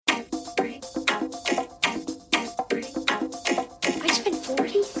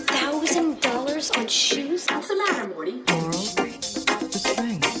shoes? What's the matter, Morty? Moral,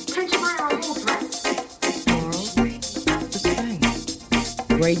 restraint. Can't you buy our whole dress? Moral, restraint.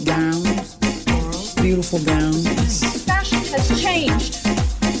 Great gowns, beautiful gowns. Fashion has changed.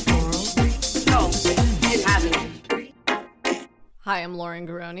 Moral, No, it hasn't. Hi, I'm Lauren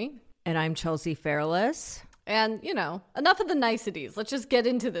Garoni. And I'm Chelsea Fairless. And, enough of the niceties. Let's just get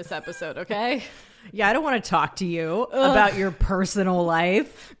into this episode, okay? Yeah, I don't want to talk to you about your personal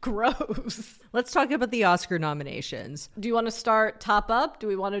life. Gross. Let's talk about the Oscar nominations. Do you want to start top up? Do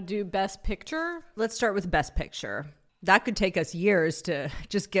we want to do Best Picture? Let's start with Best Picture. That could take us years to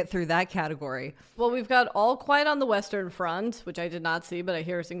just get through that category. Well, we've got All Quiet on the Western Front, which I did not see, but I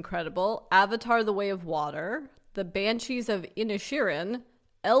hear is incredible. Avatar: The Way of Water, The Banshees of Inisherin,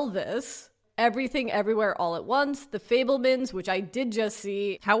 Elvis, Everything Everywhere All at Once, The Fabelmans, which I did just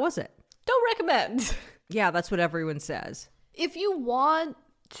see. How was it? Don't recommend. Yeah, that's what everyone says. If you want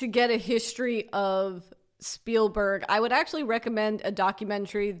to get a history of Spielberg, I would actually recommend a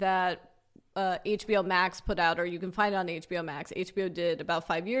documentary that HBO Max put out, or you can find it on HBO Max. HBO did about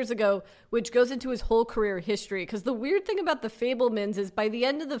 5 years ago, which goes into his whole career history. Because the weird thing about The Fabelmans is by the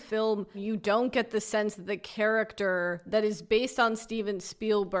end of the film, you don't get the sense that the character that is based on Steven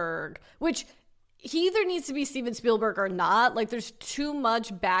Spielberg, which he either needs to be Steven Spielberg or not. Like, there's too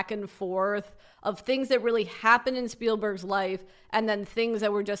much back and forth of things that really happened in Spielberg's life and then things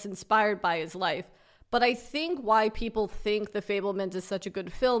that were just inspired by his life. But I think why people think The Fabelmans is such a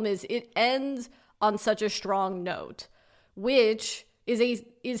good film is it ends on such a strong note, which is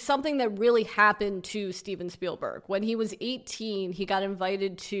something that really happened to Steven Spielberg. When he was 18, he got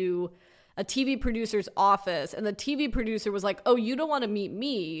invited to a TV producer's office, and the TV producer was like, "Oh, you don't want to meet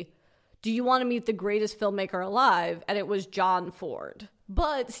me? Do you want to meet the greatest filmmaker alive?" And it was John Ford.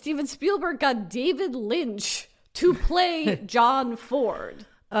 But Steven Spielberg got David Lynch to play John Ford.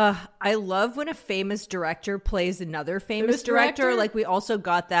 I love when a famous director plays another famous director. Like, we also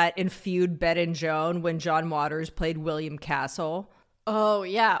got that in Feud, Bet and Joan when John Waters played William Castle. Oh,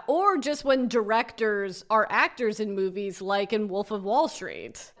 yeah. Or just when directors are actors in movies, like in Wolf of Wall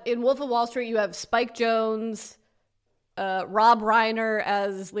Street. In Wolf of Wall Street, you have Spike Jonze, Rob Reiner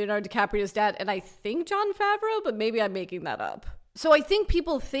as Leonardo DiCaprio's dad, and I think Jon Favreau, but maybe I'm making that up. So I think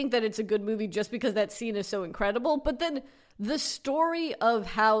people think that it's a good movie just because that scene is so incredible, but then the story of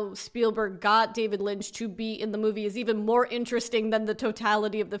how Spielberg got David Lynch to be in the movie is even more interesting than the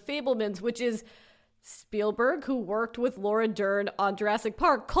totality of The Fabelmans, which is Spielberg, who worked with Laura Dern on Jurassic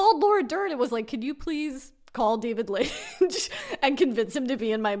Park, called Laura Dern and was like, "Can you please call David Lynch and convince him to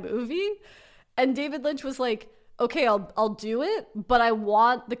be in my movie?" And David Lynch was like, "Okay, I'll do it, but I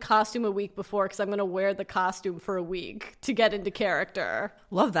want the costume a week before because I'm going to wear the costume for a week to get into character."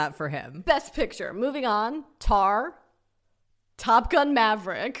 Love that for him. Best Picture. Moving on. Tar. Top Gun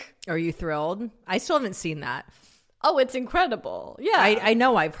Maverick. Are you thrilled? I still haven't seen that. Oh, it's incredible. Yeah. I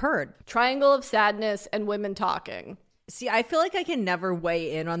know, I've heard. Triangle of Sadness and Women Talking. See, I feel like I can never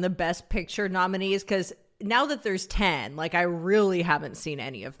weigh in on the Best Picture nominees because now that there's 10, like, I really haven't seen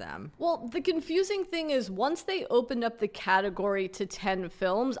any of them. Well, the confusing thing is once they opened up the category to 10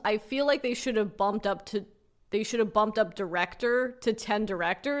 films, I feel like they should have bumped up director to 10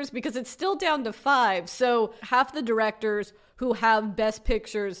 directors because it's still down to 5. So half the directors who have Best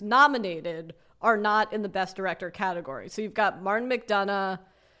Pictures nominated are not in the Best Director category. So you've got Martin McDonagh,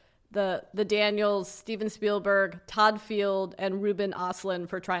 the Daniels, Steven Spielberg, Todd Field, and Ruben Östlund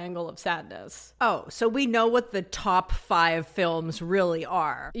for Triangle of Sadness. Oh, so we know what the top 5 films really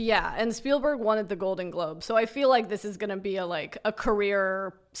are. Yeah, and Spielberg won at the Golden Globe. So I feel like this is going to be a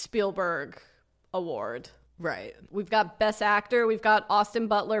career Spielberg award. Right. We've got Best Actor. We've got Austin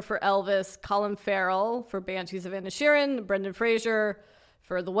Butler for Elvis, Colin Farrell for Banshees of Inisherin, Brendan Fraser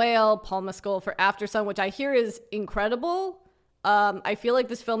for The Whale, Paul Mescal for Aftersun, which I hear is incredible. I feel like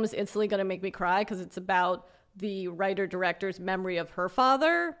this film is instantly going to make me cry because it's about the writer-director's memory of her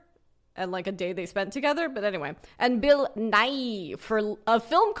father and like a day they spent together. But anyway, and Bill Nighy for a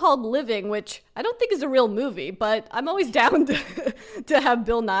film called Living, which I don't think is a real movie, but I'm always down to have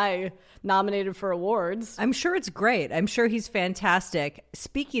Bill Nighy nominated for awards. I'm sure it's great. I'm sure he's fantastic.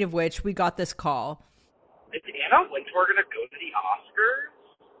 Speaking of which, we got this call. Is Anna Wintour going to go to the Oscars?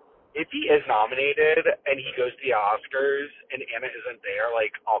 If he is nominated and he goes to the Oscars and Anna isn't there,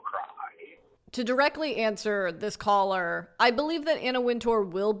 like, I'll cry. To directly answer this caller, I believe that Anna Wintour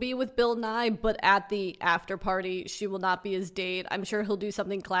will be with Bill Nighy, but at the after party, she will not be his date. I'm sure he'll do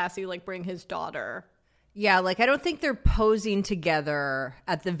something classy like bring his daughter. Yeah, like, I don't think they're posing together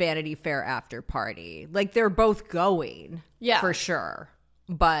at the Vanity Fair after party. Like, they're both going. Yeah. For sure.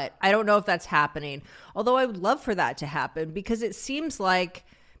 But I don't know if that's happening. Although I would love for that to happen because it seems like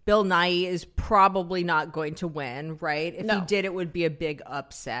Bill Nighy is probably not going to win, right? If No. he did, it would be a big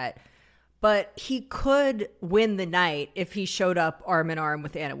upset. But he could win the night if he showed up arm in arm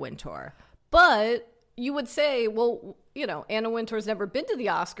with Anna Wintour. But you would say, well, you know, Anna Wintour's never been to the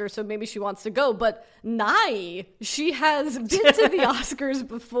Oscars, so maybe she wants to go. But Nighy, she has been to the Oscars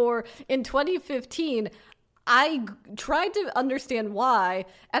before. In 2015, I tried to understand why,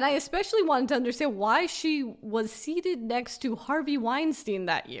 and I especially wanted to understand why she was seated next to Harvey Weinstein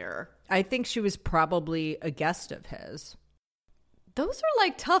that year. I think she was probably a guest of his. Those are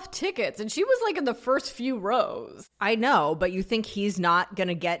like tough tickets, and she was like in the first few rows. I know, but you think he's not going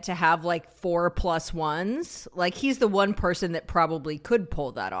to get to have like 4+1s? Like, he's the one person that probably could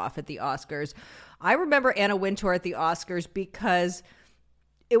pull that off at the Oscars. I remember Anna Wintour at the Oscars because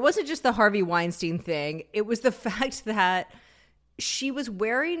it wasn't just the Harvey Weinstein thing. It was the fact that she was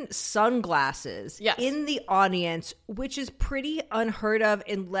wearing sunglasses Yes. in the audience, which is pretty unheard of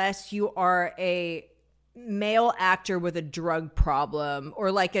unless you are a male actor with a drug problem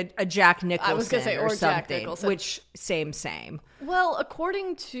or like a Jack Nicholson I was gonna say, or Jack something, Nicholson. which same. Well,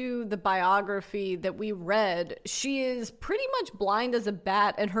 according to the biography that we read, she is pretty much blind as a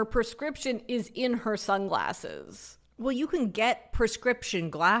bat, and her prescription is in her sunglasses. Well, you can get prescription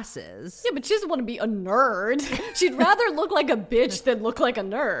glasses. Yeah, but she doesn't want to be a nerd. She'd rather look like a bitch than look like a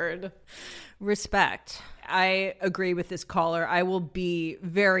nerd. Respect. I agree with this caller. I will be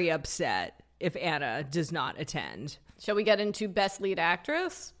very upset if Anna does not attend. Shall we get into Best Lead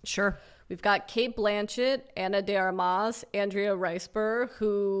Actress? Sure. We've got Kate Blanchett, Ana de Armas, Andrea Riseborough,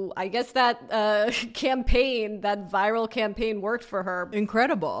 who I guess that campaign, that viral campaign worked for her.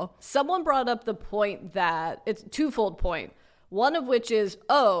 Incredible. Someone brought up the point that it's a twofold point. One of which is,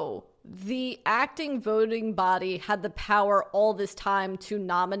 the acting voting body had the power all this time to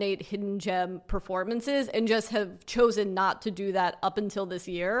nominate hidden gem performances and just have chosen not to do that up until this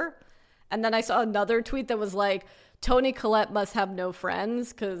year. And then I saw another tweet that was like, Toni Collette must have no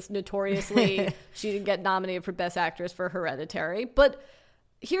friends because notoriously she didn't get nominated for Best Actress for Hereditary. But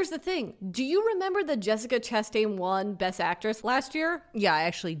here's the thing. Do you remember that Jessica Chastain won Best Actress last year? Yeah, I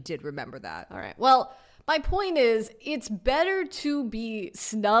actually did remember that. All right. Well, my point is, it's better to be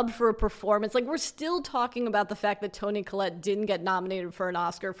snubbed for a performance. Like, we're still talking about the fact that Toni Collette didn't get nominated for an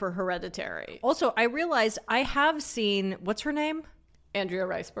Oscar for Hereditary. Also, I realized I have seen, what's her name? Andrea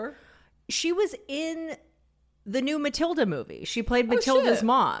Riseborough. She was in the new Matilda movie. She played Matilda's shit.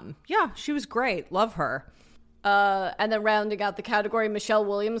 mom. Yeah, she was great. Love her. And then rounding out the category, Michelle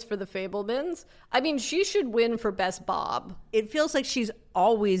Williams for The Fabelmans. I mean, she should win for Best Bob. It feels like she's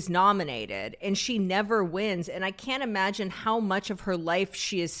always nominated and she never wins. And I can't imagine how much of her life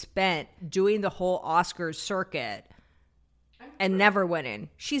she has spent doing the whole Oscars circuit and never winning.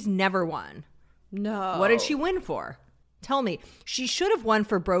 She's never won. No. What did she win for? Tell me. She should have won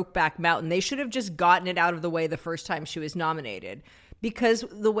for Brokeback Mountain. They should have just gotten it out of the way the first time she was nominated. Because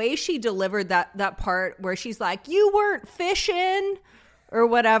the way she delivered that part where she's like, you weren't fishing or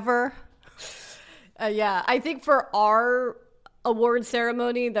whatever. Yeah, I think for our award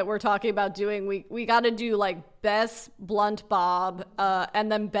ceremony that we're talking about doing, we got to do like Best Blunt Bob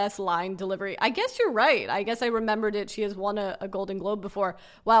and then Best Line Delivery. I guess you're right. I guess I remembered it. She has won a Golden Globe before.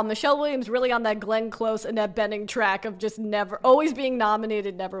 Wow, Michelle Williams really on that Glenn Close, Annette Bening track of just never, always being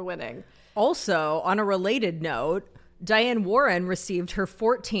nominated, never winning. Also, on a related note, Diane Warren received her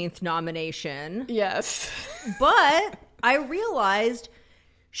 14th nomination. Yes. But I realized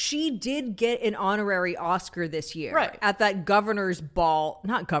she did get an honorary Oscar this year. Right. At that Governor's Ball.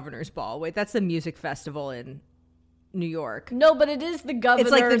 Not Governor's Ball. Wait, that's the music festival in New York. No, but it is the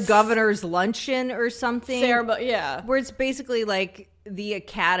governor's... It's like the Governor's Luncheon or something. ceremony, yeah. Where it's basically like the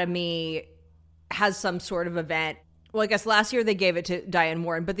Academy has some sort of event. Well, I guess last year they gave it to Diane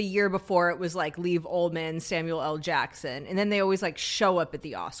Warren, but the year before it was like Liv Ullmann, Samuel L. Jackson. And then they always like show up at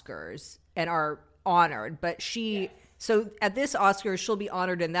the Oscars and are honored. But she, so at this Oscars, she'll be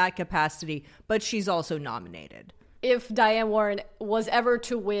honored in that capacity, but she's also nominated. If Diane Warren was ever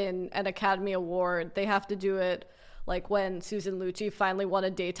to win an Academy Award, they have to do it like when Susan Lucci finally won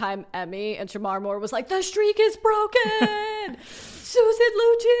a Daytime Emmy and Shamar Moore was like, the streak is broken! Susan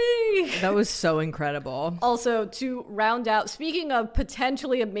Lucci! That was so incredible. Also, to round out, speaking of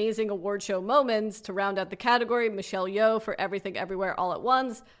potentially amazing award show moments, to round out the category, Michelle Yeoh for Everything Everywhere All at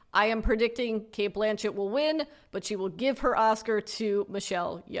Once. I am predicting Kate Blanchett will win, but she will give her Oscar to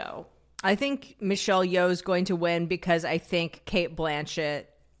Michelle Yeoh. I think Michelle Yeoh is going to win because I think Kate Blanchett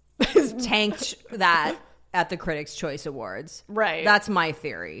tanked that at the Critics' Choice Awards. Right. That's my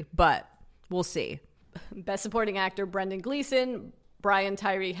theory, but we'll see. Best Supporting Actor, Brendan Gleeson, Brian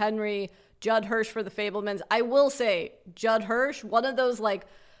Tyree Henry, Judd Hirsch for The Fabelmans. I will say, Judd Hirsch, one of those like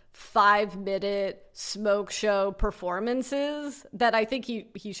 5-minute smoke show performances that I think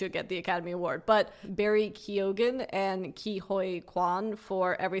he should get the Academy Award. But Barry Keoghan and Ki Hoi Kwan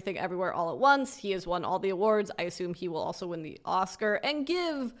for Everything Everywhere All at Once. He has won all the awards. I assume he will also win the Oscar and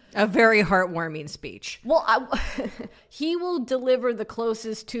give a very heartwarming speech. Well, he will deliver the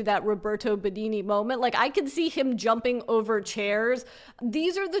closest to that Roberto Benigni moment. Like, I can see him jumping over chairs.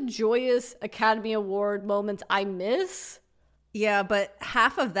 These are the joyous Academy Award moments I miss. Yeah, but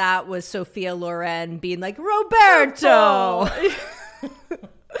half of that was Sophia Loren being like, Roberto!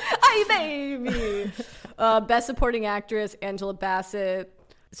 Ay, baby! Best Supporting Actress, Angela Bassett.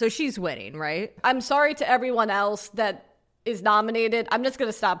 So she's winning, right? I'm sorry to everyone else that is nominated. I'm just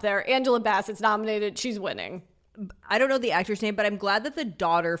going to stop there. Angela Bassett's nominated. She's winning. I don't know the actor's name, but I'm glad that the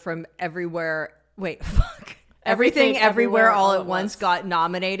daughter from Everything, Everywhere, All at Once got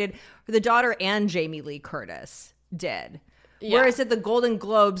nominated. The daughter and Jamie Lee Curtis did. Yeah. Whereas at the Golden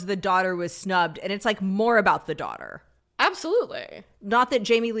Globes, the daughter was snubbed, and it's like more about the daughter. Absolutely. Not that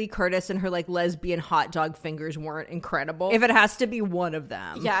Jamie Lee Curtis and her like lesbian hot dog fingers weren't incredible. If it has to be one of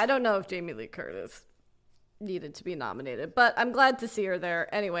them. Yeah, I don't know if Jamie Lee Curtis needed to be nominated, but I'm glad to see her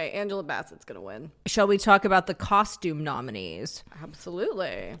there. Anyway, Angela Bassett's going to win. Shall we talk about the costume nominees?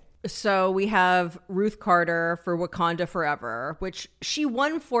 Absolutely. So we have Ruth Carter for Wakanda Forever, which she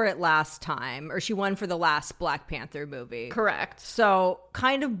won for it last time, or she won for the last Black Panther movie. Correct. So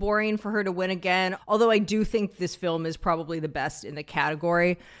kind of boring for her to win again, although I do think this film is probably the best in the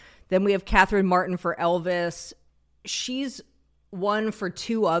category. Then we have Catherine Martin for Elvis. She's won for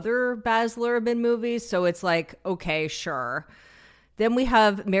 2 other Baz Luhrmann movies, so it's like, okay, sure. Then we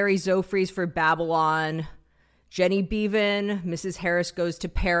have Mary Zophres for Babylon. Jenny Beavan, Mrs. Harris Goes to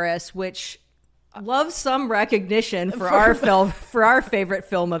Paris, which loves some recognition for our film, for our favorite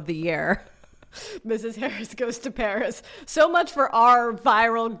film of the year. Mrs. Harris Goes to Paris. So much for our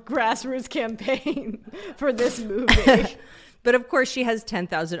viral grassroots campaign for this movie. But of course, she has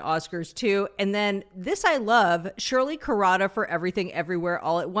 10,000 Oscars too. And then this I love, Shirley Kurata for Everything Everywhere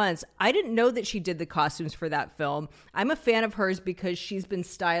All at Once. I didn't know that she did the costumes for that film. I'm a fan of hers because she's been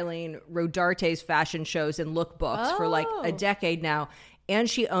styling Rodarte's fashion shows and lookbooks for like a decade now. And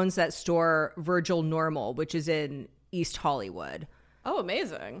she owns that store, Virgil Normal, which is in East Hollywood. Oh,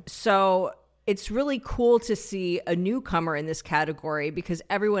 amazing. So it's really cool to see a newcomer in this category because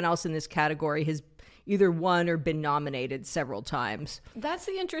everyone else in this category has either won or been nominated several times. That's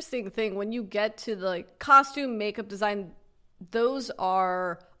the interesting thing. When you get to the costume, makeup design, those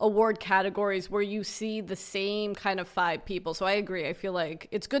are award categories where you see the same kind of 5 people. So I agree. I feel like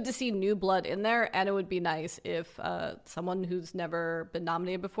it's good to see new blood in there, and it would be nice if someone who's never been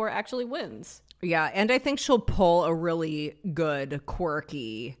nominated before actually wins. Yeah, and I think she'll pull a really good,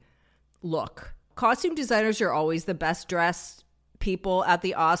 quirky look. Costume designers are always the best dressed people at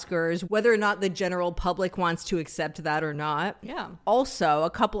the Oscars, whether or not the general public wants to accept that or not. Yeah. Also, a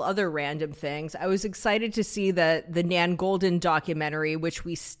couple other random things. I was excited to see that the Nan Goldin documentary, which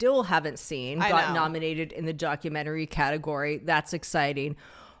we still haven't seen, got nominated in the documentary category. That's exciting.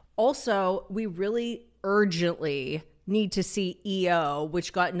 Also, we really urgently need to see EO,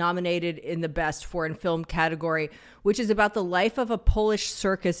 which got nominated in the Best Foreign Film category, which is about the life of a Polish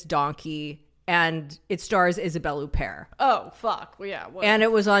circus donkey, and it stars Isabelle Huppert. Oh, fuck. Well, yeah. Well. And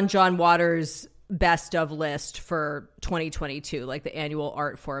it was on John Waters' best of list for 2022, like the annual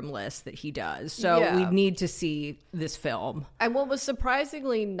art form list that he does. So we need to see this film. And what was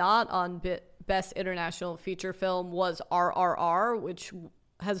surprisingly not on Best International Feature Film was RRR, which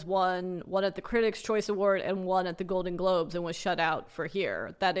has won one at the Critics' Choice Award and one at the Golden Globes and was shut out for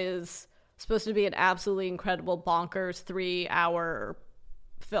here. That is supposed to be an absolutely incredible, bonkers 3-hour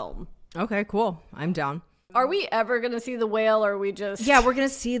film. Okay, cool. I'm down. Are we ever going to see The Whale, or are we just... Yeah, we're going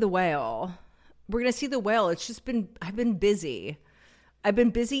to see The Whale. We're going to see The Whale. It's just I've been busy. I've been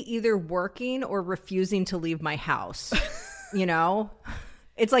busy either working or refusing to leave my house. You know?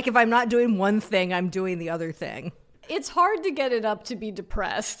 It's like if I'm not doing one thing, I'm doing the other thing. It's hard to get it up to be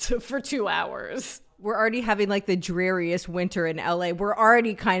depressed for 2 hours. We're already having like the dreariest winter in LA. We're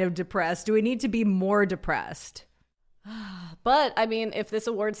already kind of depressed. Do we need to be more depressed? But, I mean, if this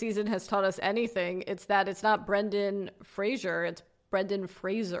award season has taught us anything, it's that it's not Brendan Fraser, it's Brendan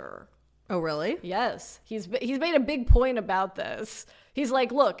Fraser. Oh, really? Yes. He's made a big point about this. He's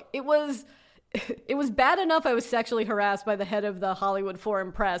like, look, it was bad enough I was sexually harassed by the head of the Hollywood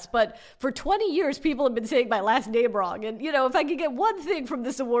Foreign Press, but for 20 years, people have been saying my last name wrong. And, you know, if I could get one thing from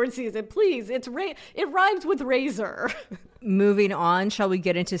this award season, please, it rhymes with razor. Moving on, shall we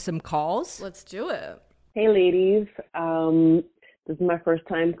get into some calls? Let's do it. Hey, ladies. This is my first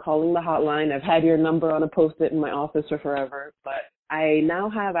time calling the hotline. I've had your number on a Post-it in my office for forever, but I now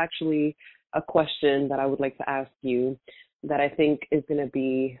have actually a question that I would like to ask you that I think is going to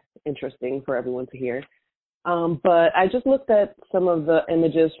be interesting for everyone to hear. But I just looked at some of the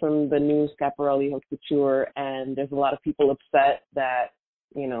images from the new Schiaparelli Haute Couture, and there's a lot of people upset that,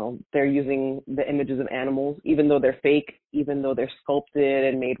 you know, they're using the images of animals, even though they're fake, even though they're sculpted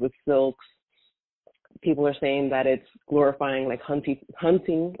and made with silks. People are saying that it's glorifying like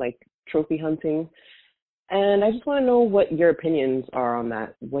hunting, like trophy hunting. And I just want to know what your opinions are on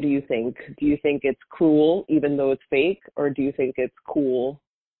that. What do you think? Do you think it's cruel, even though it's fake, or do you think it's cool?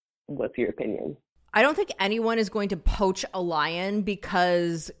 What's your opinion? I don't think anyone is going to poach a lion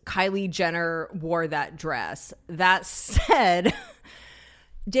because Kylie Jenner wore that dress. That said,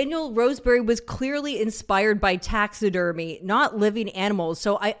 Daniel Roseberry was clearly inspired by taxidermy, not living animals.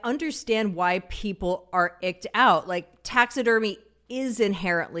 So I understand why people are icked out. Like, taxidermy is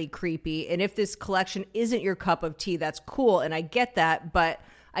inherently creepy. And if this collection isn't your cup of tea, that's cool. And I get that. But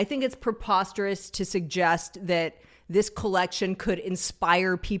I think it's preposterous to suggest that this collection could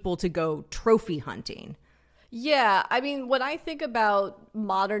inspire people to go trophy hunting. Yeah, I mean, when I think about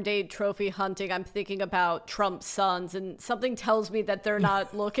modern day trophy hunting, I'm thinking about Trump's sons, and something tells me that they're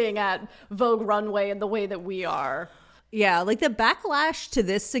not looking at Vogue Runway in the way that we are. Yeah, like the backlash to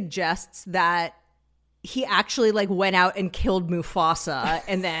this suggests that he actually like went out and killed Mufasa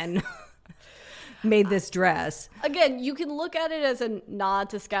and then made this dress. Again, you can look at it as a nod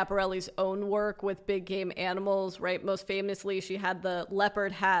to Schiaparelli's own work with big game animals, right? Most famously, she had the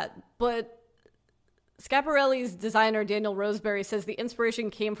leopard hat. But Schiaparelli's designer, Daniel Roseberry, says the inspiration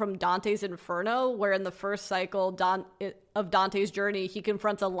came from Dante's Inferno, where in the first cycle of Dante's journey, he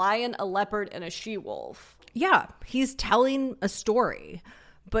confronts a lion, a leopard, and a she-wolf. Yeah, he's telling a story.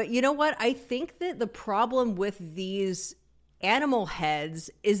 But you know what? I think that the problem with these animal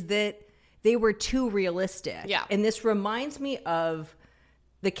heads is that they were too realistic. Yeah. And this reminds me of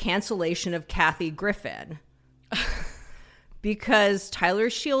the cancellation of Kathy Griffin. Because Tyler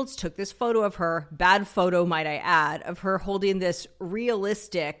Shields took this photo of her, bad photo might I add, of her holding this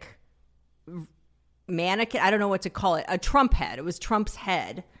realistic mannequin, I don't know what to call it, a Trump head. It was Trump's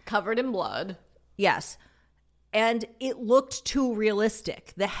head. Covered in blood. Yes. And it looked too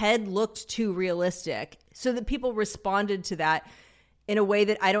realistic. The head looked too realistic. So that people responded to that in a way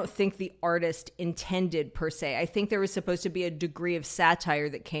that I don't think the artist intended per se. I think there was supposed to be a degree of satire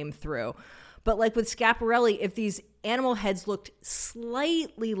that came through. But like with Schiaparelli, if these animal heads looked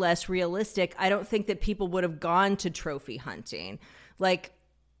slightly less realistic, I don't think that people would have gone to trophy hunting. Like,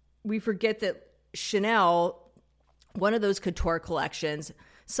 we forget that Chanel, one of those couture collections,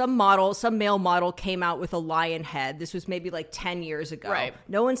 some male model came out with a lion head. This was maybe like 10 years ago. Right.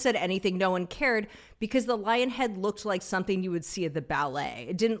 No one said anything. No one cared because the lion head looked like something you would see at the ballet.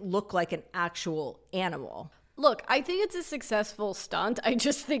 It didn't look like an actual animal. Look, I think it's a successful stunt. I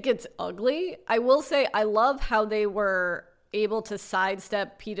just think it's ugly. I will say I love how they were able to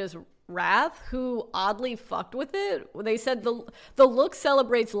sidestep PETA's wrath, who oddly fucked with it. They said the look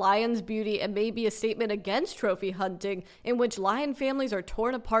celebrates lions' beauty and may be a statement against trophy hunting in which lion families are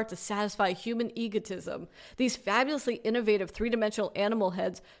torn apart to satisfy human egotism. These fabulously innovative three-dimensional animal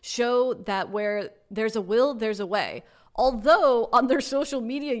heads show that where there's a will, there's a way. Although on their social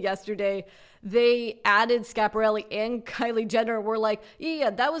media yesterday, they added Schiaparelli and Kylie Jenner were like, yeah,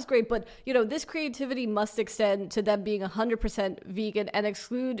 that was great. But, you know, this creativity must extend to them being 100% vegan and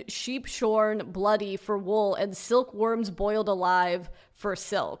exclude sheep shorn bloody for wool and silkworms boiled alive for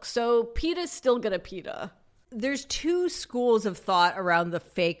silk. So PETA's still gonna PETA. There's two schools of thought around the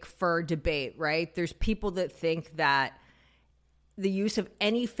fake fur debate, right? There's people that think that the use of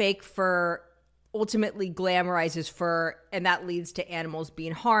any fake fur ultimately glamorizes fur, and that leads to animals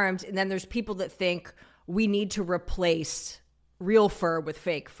being harmed. And then there's people that think we need to replace real fur with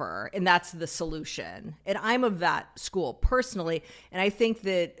fake fur, and that's the solution. And I'm of that school personally, and I think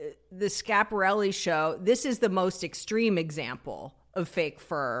that the Schiaparelli show, this is the most extreme example of fake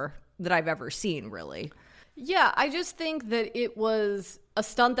fur that I've ever seen, really. Yeah, I just think that it was a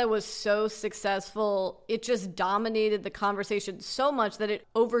stunt that was so successful. It just dominated the conversation so much that it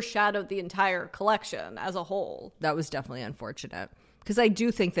overshadowed the entire collection as a whole. That was definitely unfortunate because I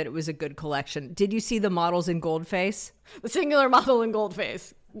do think that it was a good collection. Did you see the models in Goldface? The singular model in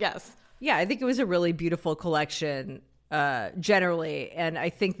Goldface, yes. Yeah, I think it was a really beautiful collection generally, and I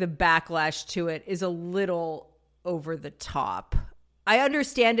think the backlash to it is a little over the top. I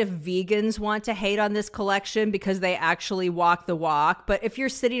understand if vegans want to hate on this collection because they actually walk the walk, but if you're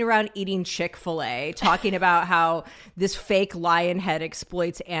sitting around eating Chick-fil-A talking about how this fake lion head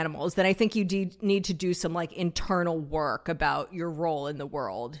exploits animals, then I think you need to do some like internal work about your role in the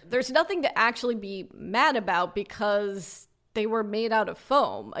world. There's nothing to actually be mad about because they were made out of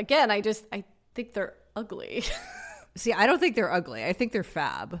foam. Again, I think they're ugly. See, I don't think they're ugly. I think they're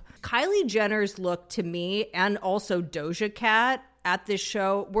fab. Kylie Jenner's look to me, and also Doja Cat at this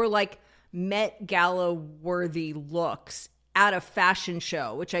show, were like Met Gala worthy looks at a fashion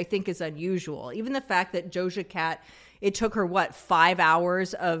show, which I think is unusual. Even the fact that Doja Cat, it took her 5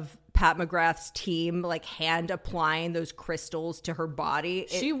 hours of Pat McGrath's team like hand applying those crystals to her body.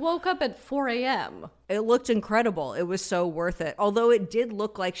 She woke up at 4 a.m. It looked incredible. It was so worth it. Although it did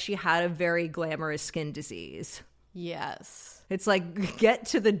look like she had a very glamorous skin disease. Yes. It's like, get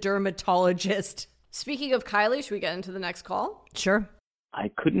to the dermatologist. Speaking of Kylie, should we get into the next call? Sure. I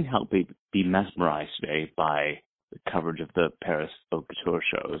couldn't help but be mesmerized today by the coverage of the Paris Haute Couture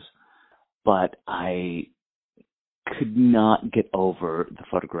shows, but I could not get over the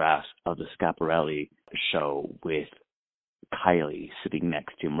photographs of the Schiaparelli show with Kylie sitting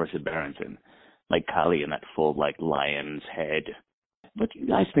next to Marissa Berenson, like Kylie in that full lion's head. What do you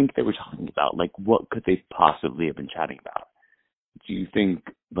guys think they were talking about? What could they possibly have been chatting about? Do you think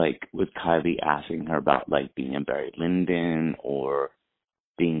was Kylie asking her about being in Barry Lyndon or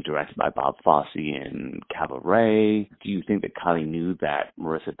being directed by Bob Fosse in Cabaret? Do you think that Kylie knew that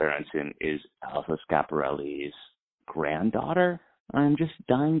Marissa Berenson is Elsa Schiaparelli's granddaughter? I'm just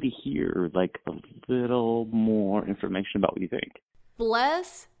dying to hear a little more information about what you think.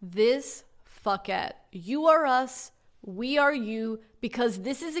 Bless this fuckette. You are us, we are you, because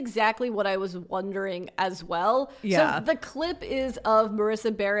this is exactly what I was wondering as well. Yeah. So the clip is of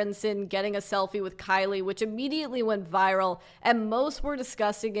Marissa Berenson getting a selfie with Kylie, which immediately went viral, and most were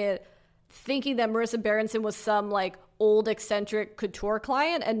discussing it, thinking that Marissa Berenson was some old eccentric couture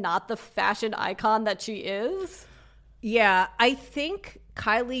client and not the fashion icon that she is. Yeah, I think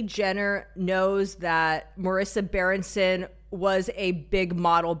Kylie Jenner knows that Marissa Berenson was a big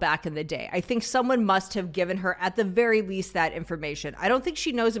model back in the day. I think someone must have given her, at the very least, that information. I don't think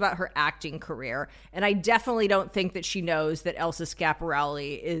she knows about her acting career, and I definitely don't think that she knows that Elsa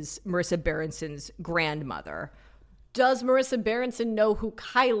Schiaparelli is Marissa Berenson's grandmother. Does Marissa Berenson know who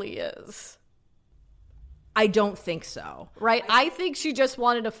Kylie is? I don't think so. Right? I think she just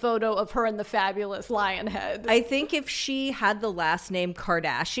wanted a photo of her and the fabulous lion head. I think if she had the last name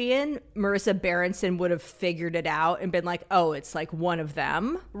Kardashian, Marissa Berenson would have figured it out and been like, oh, it's one of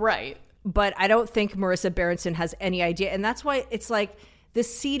them. Right. But I don't think Marissa Berenson has any idea. And that's why it's the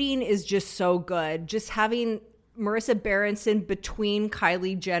seating is just so good. Just having Marissa Berenson between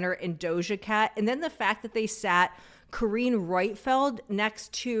Kylie Jenner and Doja Cat. And then the fact that they sat Karine Reutfeld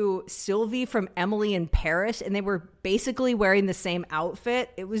next to Sylvie from Emily in Paris, and they were basically wearing the same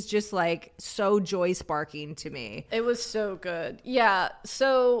outfit. It was just so joy sparking to me. It was so good. Yeah.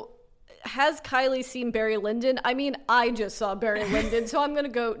 So has Kylie seen Barry Lyndon? I mean, I just saw Barry Lyndon, so I'm going to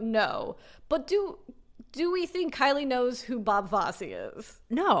go no. But do we think Kylie knows who Bob Fosse is?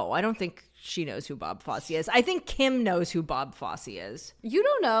 No, I don't think she knows who Bob Fosse is. I think Kim knows who Bob Fosse is. You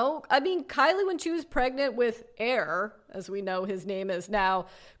don't know. I mean, Kylie, when she was pregnant with Air, as we know his name is now,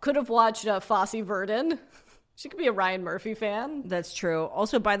 could have watched Fosse Verdon. She could be a Ryan Murphy fan. That's true.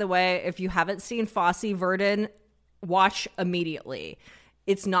 Also, by the way, if you haven't seen Fosse Verdon, watch immediately.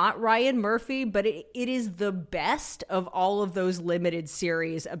 It's not Ryan Murphy, but it is the best of all of those limited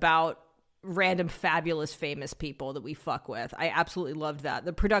series about random fabulous famous people that we fuck with. I absolutely loved that.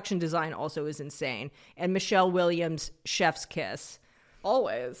 The production design also is insane. And Michelle Williams' chef's kiss.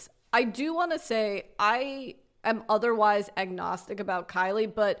 Always. I do want to say I am otherwise agnostic about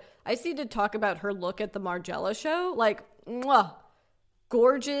Kylie, but I just need to talk about her look at the Margiela show. Mwah,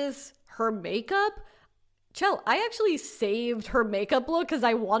 gorgeous. Her makeup. Chell, I actually saved her makeup look because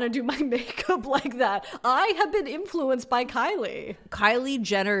I want to do my makeup like that. I have been influenced by Kylie. Kylie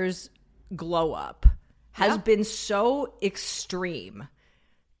Jenner's glow up has been so extreme.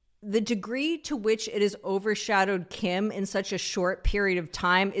 The degree to which it has overshadowed Kim in such a short period of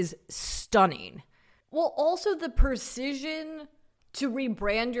time is stunning. Well, also the precision to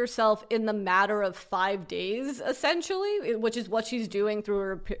rebrand yourself in the matter of 5 days, essentially, which is what she's doing through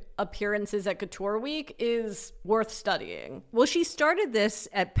her appearances at Couture Week, is worth studying. Well, she started this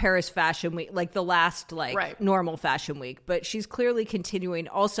at Paris Fashion Week, the last normal Fashion Week, but she's clearly continuing.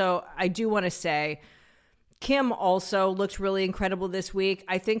 Also, I do want to say, Kim also looked really incredible this week.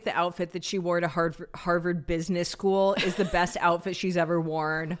 I think the outfit that she wore to Harvard Business School is the best outfit she's ever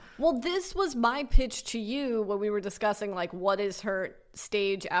worn. Well, this was my pitch to you when we were discussing, what is her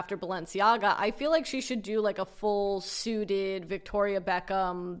stage after Balenciaga. I feel like she should do, a full suited Victoria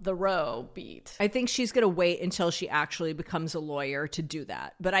Beckham, The Row beat. I think she's going to wait until she actually becomes a lawyer to do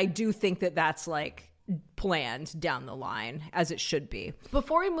that. But I do think that that's, planned down the line, as it should be.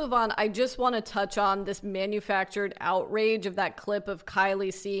 Before we move on, I just want to touch on this manufactured outrage of that clip of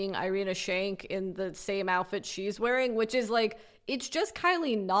Kylie seeing Irina Shayk in the same outfit she's wearing, which is like, it's just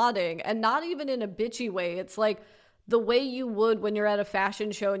Kylie nodding, and not even in a bitchy way. It's like the way you would when you're at a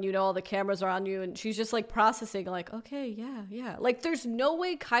fashion show and you know all the cameras are on you, and she's just like processing, like, okay, yeah. Like, there's no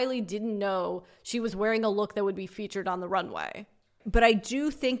way Kylie didn't know she was wearing a look that would be featured on the runway. But I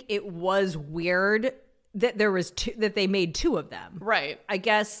do think it was weird that that they made two of them. Right. I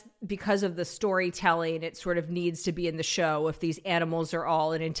guess because of the storytelling, it sort of needs to be in the show if these animals are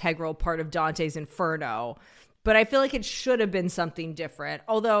all an integral part of Dante's Inferno. But I feel like it should have been something different,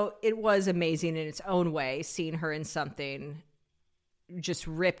 although it was amazing in its own way, seeing her in something just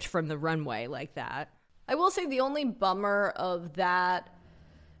ripped from the runway like that. I will say the only bummer of that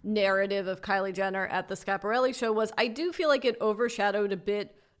narrative of Kylie Jenner at the Schiaparelli show was I do feel like it overshadowed a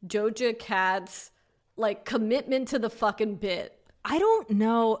bit Doja Cat's like commitment to the fucking bit. I don't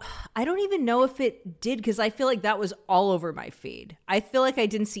know. I don't even know if it did, because I feel like that was all over my feed. I feel like I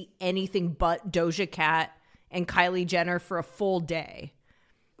didn't see anything but Doja Cat and Kylie Jenner for a full day.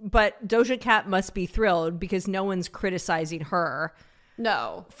 But Doja Cat must be thrilled because no one's criticizing her.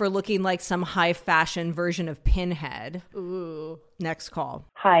 No. For looking like some high fashion version of Pinhead. Ooh. Next call.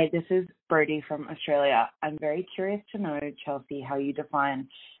 Hi, this is Brody from Australia. I'm very curious to know, Chelsea, how you define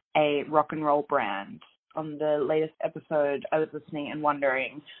a rock and roll brand. On the latest episode, I was listening and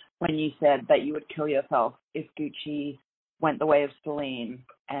wondering when you said that you would kill yourself if Gucci went the way of Celine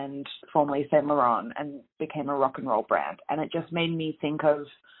and formerly Saint Laurent and became a rock and roll brand. And it just made me think of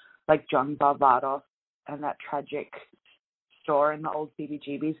like John Barbados and that tragic store in the old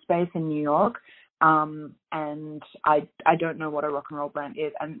CBGB space in New York. And I don't know what a rock and roll brand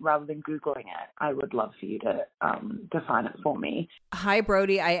is. And rather than Googling it, I would love for you to define it for me. Hi,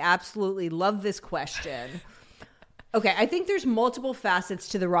 Brody. I absolutely love this question. Okay, I think there's multiple facets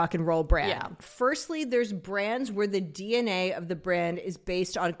to the rock and roll brand. Yeah. Firstly, there's brands where the DNA of the brand is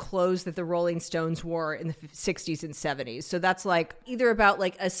based on clothes that the Rolling Stones wore in the 60s and 70s. So that's like either about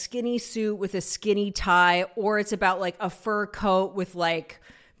like a skinny suit with a skinny tie, or it's about like a fur coat with like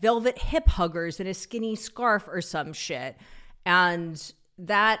velvet hip huggers and a skinny scarf or some shit. And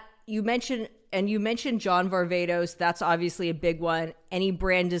that you mentioned John Varvatos. That's obviously a big one. Any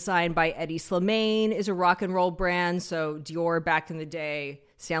brand designed by Eddie Slimane is a rock and roll brand. So Dior back in the day,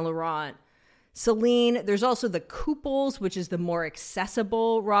 Saint Laurent, Celine. There's also the Couples, which is the more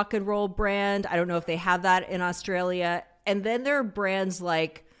accessible rock and roll brand. I don't know if they have that in Australia. And then there are brands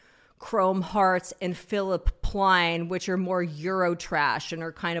like Chrome Hearts and Philip Plein, which are more Euro trash and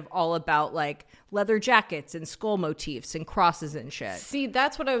are kind of all about like leather jackets and skull motifs and crosses and shit. See,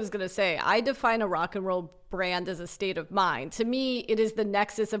 that's what I was going to say. I define a rock and roll brand as a state of mind. To me, it is the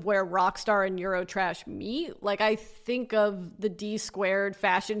nexus of where rock star and Euro trash meet. Like, I think of the D Squared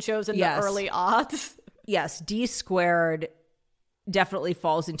fashion shows in the early aughts. Yes, D Squared definitely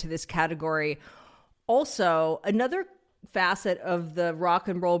falls into this category. Also, another facet of the rock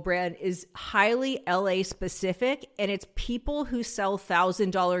and roll brand is highly LA specific, and it's people who sell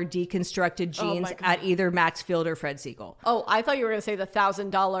 $1,000 deconstructed jeans at either Maxfield or Fred Siegel. Oh, I thought you were going to say the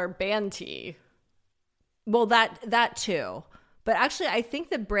 $1,000 band tee. Well, that too. But actually, I think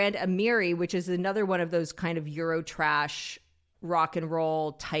the brand Amiri, which is another one of those kind of Euro trash rock and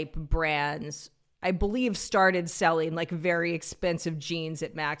roll type brands, I believe started selling like very expensive jeans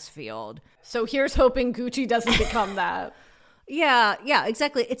at Maxfield. So here's hoping Gucci doesn't become that. Yeah,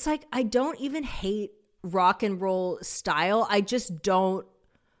 exactly. It's like, I don't even hate rock and roll style. I just don't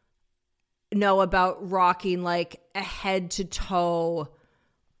know about rocking like a head to toe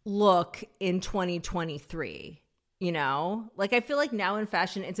look in 2023. You know, like I feel like now in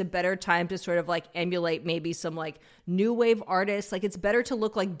fashion, it's a better time to sort of like emulate maybe some like new wave artists. Like it's better to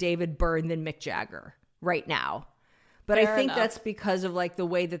look like David Byrne than Mick Jagger right now. But I think that's because of like the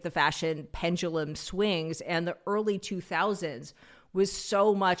way that the fashion pendulum swings, and the early 2000s was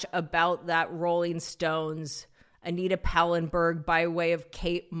so much about that Rolling Stones, Anita Pallenberg by way of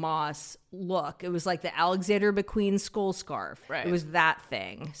Kate Moss look. It was like the Alexander McQueen skull scarf. Right. It was that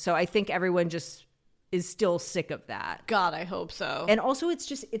thing. So I think everyone just is still sick of that. God, I hope so. And also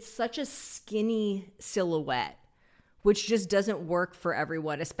it's such a skinny silhouette, which just doesn't work for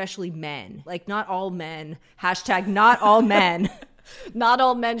everyone, especially men. Like not all men, #, not all men. Not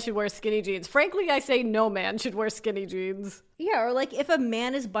all men should wear skinny jeans. Frankly, I say no man should wear skinny jeans. Yeah, or like if a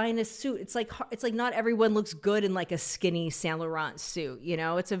man is buying a suit, it's like not everyone looks good in like a skinny Saint Laurent suit, you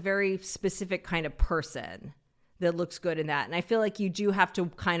know? It's a very specific kind of person that looks good in that. And I feel like you do have to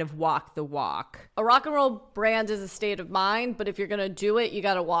kind of walk the walk. A rock and roll brand is a state of mind, but if you're going to do it, you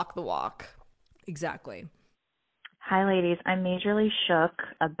got to walk the walk. Exactly. Hi, ladies. I'm majorly shook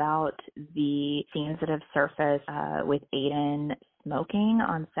about the scenes that have surfaced with Aiden smoking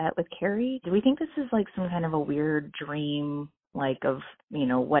on set with Carrie. Do we think this is like some kind of a weird dream, like of,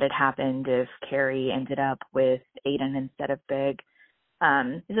 what had happened if Carrie ended up with Aiden instead of Big?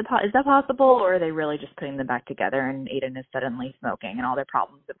 Is that possible, or are they really just putting them back together and Aiden is suddenly smoking and all their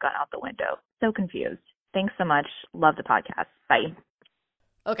problems have gone out the window? So confused. Thanks so much. Love the podcast. Bye.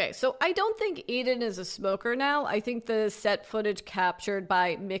 Okay, so I don't think Aiden is a smoker now. I think the set footage captured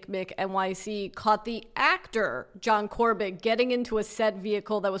by Mick NYC caught the actor, John Corbett, getting into a set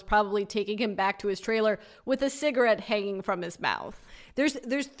vehicle that was probably taking him back to his trailer with a cigarette hanging from his mouth.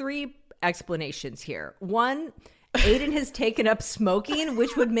 There's three explanations here. One, Aiden has taken up smoking,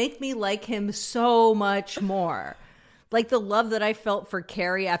 which would make me like him so much more. Like the love that I felt for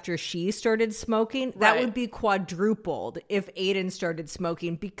Carrie after she started smoking, that would be quadrupled if Aiden started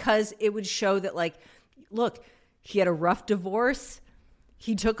smoking, because it would show that, like, look, he had a rough divorce.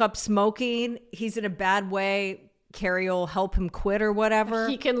 He took up smoking. He's in a bad way. Carrie will help him quit or whatever.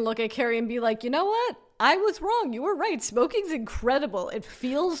 He can look at Carrie and be like, you know what? I was wrong. You were right. Smoking's incredible. It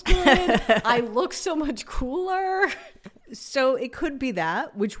feels good. I look so much cooler. So it could be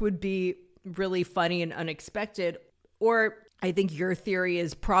that, which would be really funny and unexpected. Or I think your theory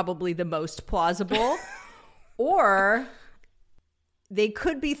is probably the most plausible. Or they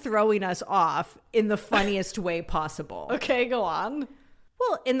could be throwing us off in the funniest way possible. Okay, go on.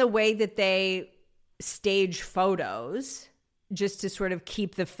 Well, in the way that they stage photos just to sort of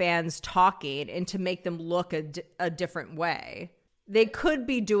keep the fans talking and to make them look a different way. They could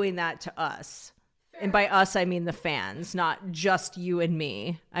be doing that to us. And by us, I mean the fans, not just you and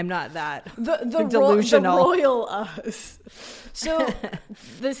me. I'm not that delusional. The royal us. So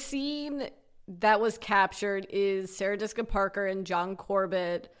the scene that was captured is Sarah Jessica Parker and John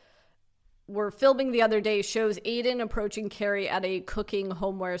Corbett were filming the other day, shows Aiden approaching Carrie at a cooking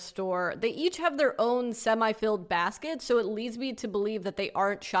homeware store. They each have their own semi-filled baskets, so it leads me to believe that they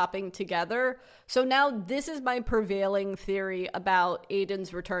aren't shopping together. So now this is my prevailing theory about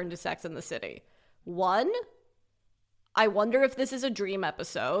Aiden's return to Sex and the City. One, I wonder if this is a dream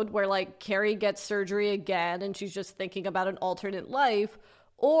episode where, like, Carrie gets surgery again and she's just thinking about an alternate life,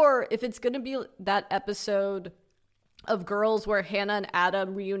 or if it's going to be that episode of Girls where Hannah and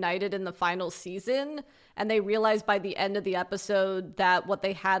Adam reunited in the final season and they realize by the end of the episode that what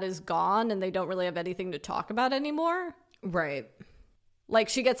they had is gone and they don't really have anything to talk about anymore. Right. Like,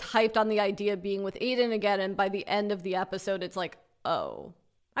 she gets hyped on the idea of being with Aiden again, and by the end of the episode, it's like, oh.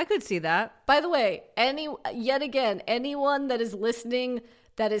 I could see that. By the way, anyone that is listening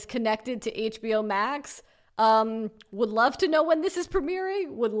that is connected to HBO Max would love to know when this is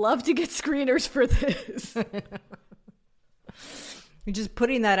premiering, would love to get screeners for this. You're just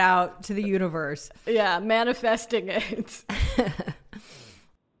putting that out to the universe. Yeah, manifesting it.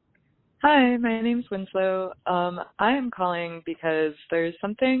 Hi, my name's Winslow. I am calling because there's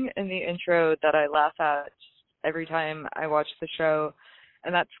something in the intro that I laugh at every time I watch the show,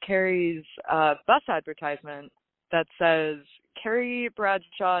 and that's Carrie's bus advertisement that says, Carrie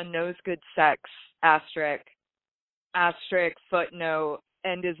Bradshaw knows good sex, asterisk, footnote,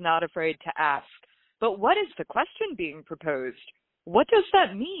 and is not afraid to ask. But what is the question being proposed? What does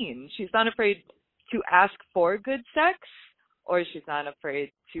that mean? She's not afraid to ask for good sex, or she's not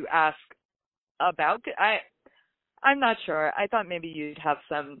afraid to ask about good? I'm not sure. I thought maybe you'd have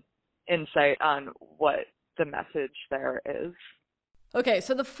some insight on what the message there is. Okay,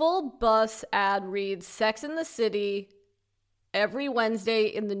 so the full bus ad reads, Sex in the City, every Wednesday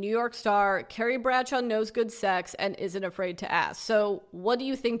in the New York Star, Carrie Bradshaw knows good sex and isn't afraid to ask. So what do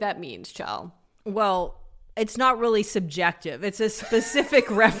you think that means, Chal? Well, it's not really subjective. It's a specific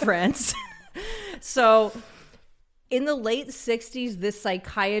reference. So in the late 60s, this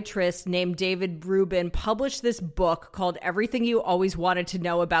psychiatrist named David Rubin published this book called Everything You Always Wanted to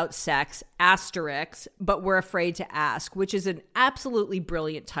Know About Sex, asterisk, but Were Afraid to Ask, which is an absolutely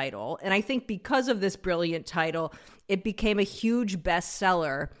brilliant title. And I think because of this brilliant title, it became a huge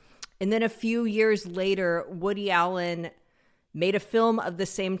bestseller. And then a few years later, Woody Allen made a film of the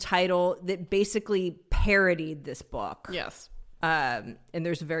same title that basically parodied this book. Yes. And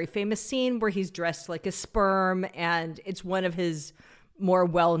there's a very famous scene where he's dressed like a sperm, and it's one of his more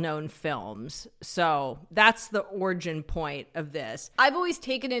well-known films. So that's the origin point of this. I've always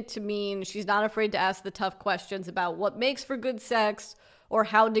taken it to mean she's not afraid to ask the tough questions about what makes for good sex or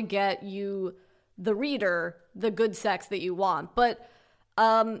how to get you, the reader, the good sex that you want. But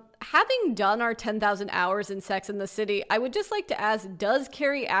Having done our 10,000 hours in Sex in the City, I would just like to ask, does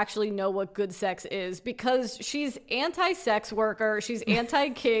Carrie actually know what good sex is? Because she's anti-sex worker, she's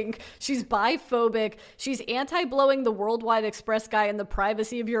anti-kink, she's biphobic, she's anti-blowing the Worldwide Express guy in the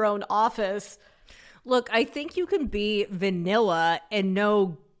privacy of your own office. Look, I think you can be vanilla and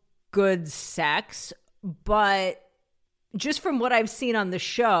know good sex, but just from what I've seen on the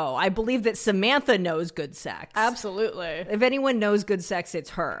show, I believe that Samantha knows good sex. Absolutely. If anyone knows good sex, it's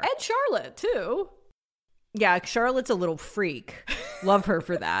her. And Charlotte, too. Yeah, Charlotte's a little freak. Love her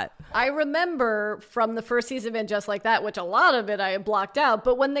for that. I remember from the first season of Just Like That, which a lot of it I had blocked out,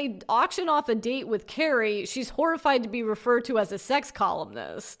 but when they auction off a date with Carrie, she's horrified to be referred to as a sex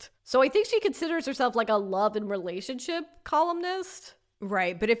columnist. So I think she considers herself like a love and relationship columnist.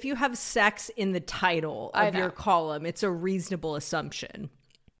 Right, but if you have sex in the title of your column, it's a reasonable assumption.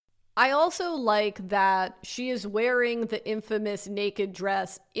 I also like that she is wearing the infamous naked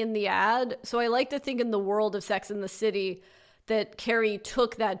dress in the ad. So I like to think in the world of Sex in the City that Carrie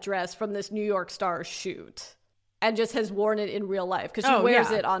took that dress from this New York Star shoot and just has worn it in real life because she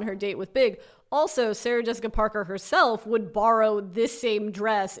wears it on her date with Big. Also, Sarah Jessica Parker herself would borrow this same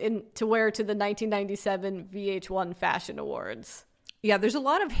dress to wear to the 1997 VH1 Fashion Awards. Yeah, there's a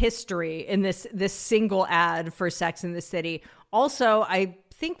lot of history in this single ad for Sex in the City. Also, I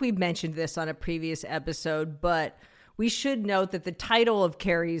think we mentioned this on a previous episode, but we should note that the title of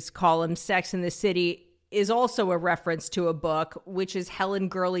Carrie's column, Sex in the City, is also a reference to a book, which is Helen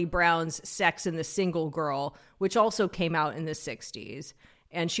Gurley Brown's Sex and the Single Girl, which also came out in the 60s.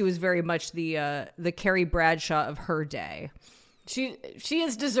 And she was very much the Carrie Bradshaw of her day. She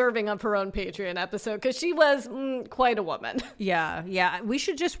is deserving of her own Patreon episode because she was quite a woman. Yeah. We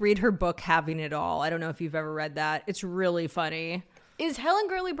should just read her book, Having It All. I don't know if you've ever read that. It's really funny. Is Helen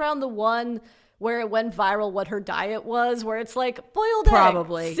Gurley Brown the one where it went viral what her diet was, where it's like boiled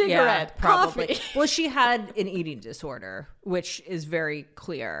egg, cigarette, probably. coffee? Well, she had an eating disorder, which is very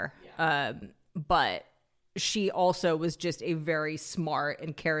clear. Yeah. But she also was just a very smart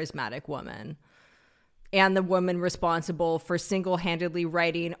and charismatic woman. And the woman responsible for single-handedly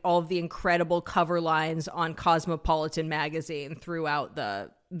writing all of the incredible cover lines on Cosmopolitan magazine throughout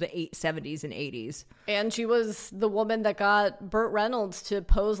the 70s and 80s. And she was the woman that got Burt Reynolds to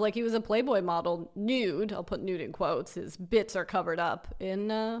pose like he was a Playboy model, nude. I'll put nude in quotes. His bits are covered up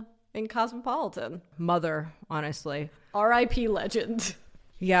in Cosmopolitan. Mother, honestly. R.I.P. legend.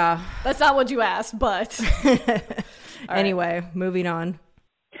 Yeah. That's not what you asked, but... Anyway, moving on.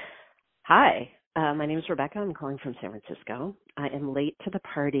 Hi. My name is Rebecca. I'm calling from San Francisco. I am late to the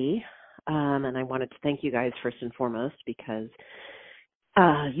party, and I wanted to thank you guys first and foremost because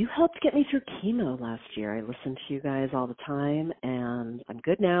you helped get me through chemo last year. I listened to you guys all the time, and I'm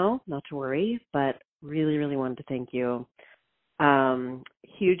good now, not to worry, but really, really wanted to thank you.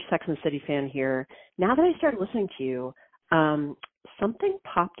 Huge Sex and the City fan here. Now that I started listening to you, something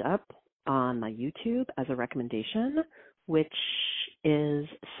popped up on my YouTube as a recommendation, which is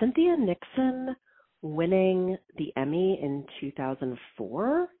Cynthia Nixon winning the Emmy in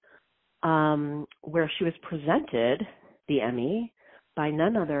 2004, where she was presented the Emmy by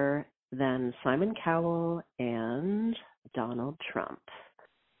none other than Simon Cowell and Donald Trump.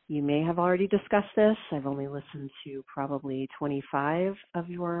 You may have already discussed this. I've only listened to probably 25 of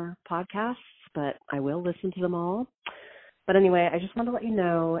your podcasts, but I will listen to them all. But anyway, I just want to let you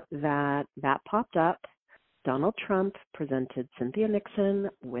know that popped up. Donald Trump presented Cynthia Nixon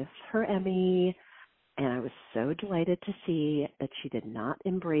with her Emmy, and I was so delighted to see that she did not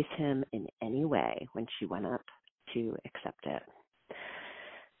embrace him in any way when she went up to accept it.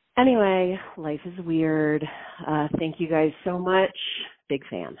 Anyway, life is weird. Thank you guys so much. Big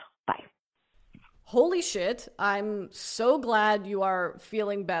fan. Bye. Holy shit. I'm so glad you are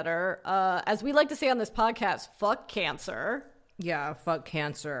feeling better. As we like to say on this podcast, fuck cancer. Yeah, fuck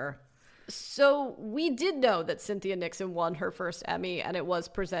cancer. So we did know that Cynthia Nixon won her first Emmy, and it was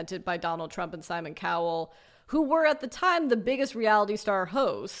presented by Donald Trump and Simon Cowell, who were at the time the biggest reality star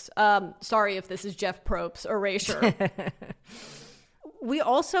hosts. Sorry if this is Jeff Probst's erasure. We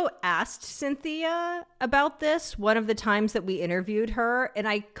also asked Cynthia about this one of the times that we interviewed her, and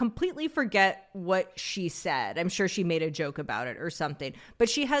I completely forget what she said. I'm sure she made a joke about it or something. But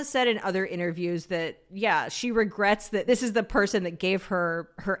she has said in other interviews that, yeah, she regrets that this is the person that gave her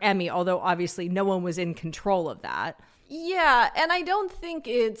Emmy, although obviously no one was in control of that. Yeah, and I don't think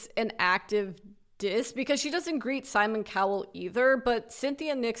it's an active diss because she doesn't greet Simon Cowell either, but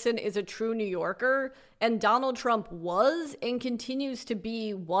Cynthia Nixon is a true New Yorker, and Donald Trump was and continues to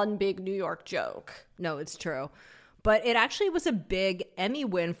be one big New York joke. No, it's true. But it actually was a big Emmy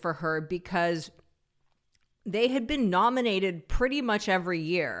win for her because they had been nominated pretty much every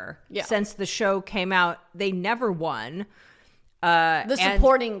year Yeah. since the show came out. They never won. The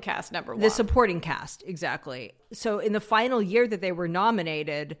supporting cast never won. The supporting cast, exactly. So in the final year that they were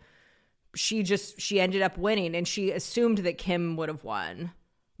nominated, she ended up winning, and she assumed that Kim would have won,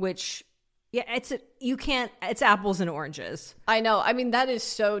 which, yeah, it's apples and oranges. I know. I mean, that is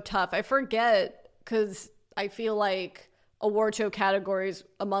so tough. I forget because I feel like award show categories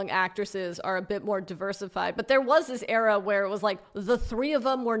among actresses are a bit more diversified. But there was this era where it was like the three of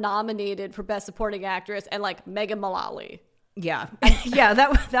them were nominated for Best Supporting Actress, and like Megan Mullally. Yeah. Yeah,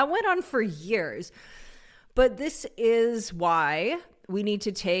 that went on for years. But this is why we need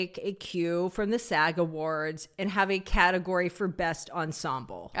to take a cue from the SAG Awards and have a category for Best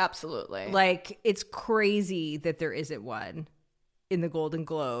Ensemble. Absolutely. Like, it's crazy that there isn't one in the Golden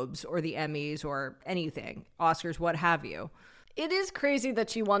Globes or the Emmys or anything, Oscars, what have you. It is crazy that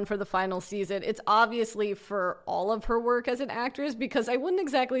she won for the final season. It's obviously for all of her work as an actress, because I wouldn't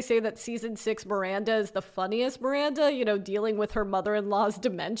exactly say that season 6 Miranda is the funniest Miranda, dealing with her mother-in-law's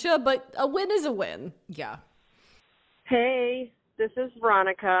dementia, but a win is a win. Yeah. Hey, this is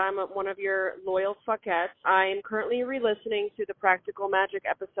Veronica. I'm one of your loyal fuckettes. I'm currently re-listening to the Practical Magic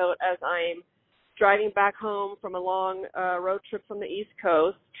episode as I'm driving back home from a long road trip from the East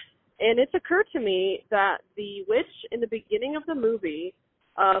Coast. And it's occurred to me that the witch in the beginning of the movie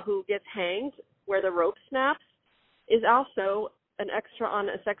who gets hanged where the rope snaps is also an extra on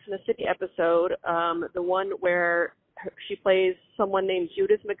a Sex and the City episode, the one where she plays someone named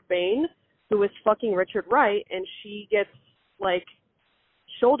Judith McBain, who is fucking Richard Wright, and she gets, like,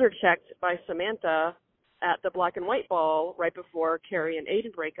 shoulder checked by Samantha at the Black and White Ball right before Carrie and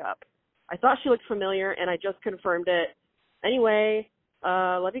Aiden break up. I thought she looked familiar, and I just confirmed it. Anyway,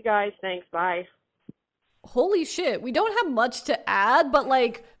 love you guys. Thanks. Bye. Holy shit. We don't have much to add, but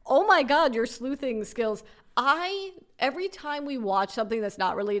like, oh my God, your sleuthing skills. Every time we watch something that's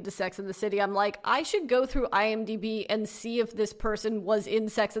not related to Sex and the City, I'm like, I should go through IMDb and see if this person was in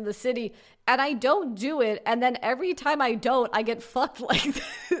Sex and the City. And I don't do it. And then every time I don't, I get fucked like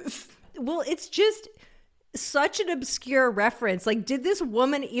this. Well, it's just such an obscure reference. Like, did this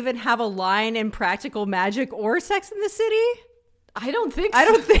woman even have a line in Practical Magic or Sex and the City? I don't think so. I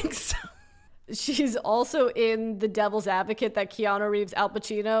don't think so. She's also in The Devil's Advocate, that Keanu Reeves Al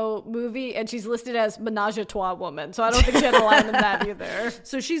Pacino movie, and she's listed as Menage a Trois woman. So I don't think she had a line in that either.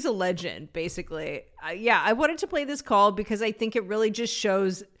 So she's a legend, basically. I wanted to play this call because I think it really just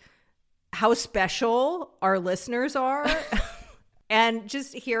shows how special our listeners are. And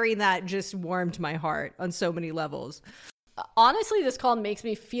just hearing that just warmed my heart on so many levels. Honestly, this call makes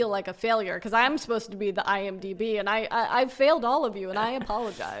me feel like a failure because I'm supposed to be the IMDb, and I've failed all of you, and I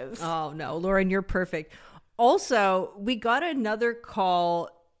apologize. Oh, no, Lauren, you're perfect. Also, we got another call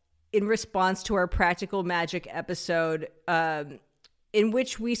in response to our Practical Magic episode in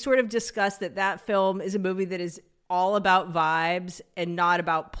which we sort of discussed that film is a movie that is all about vibes and not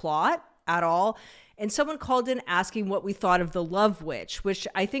about plot at all. And someone called in asking what we thought of The Love Witch, which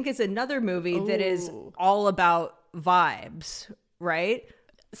I think is another movie that is all about vibes, right?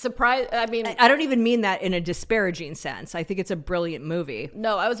 Surprise! I mean, I don't even mean that in a disparaging sense. I think it's a brilliant movie.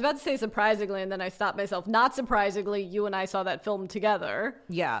 No, I was about to say surprisingly, and then I stopped myself. Not surprisingly, you and I saw that film together.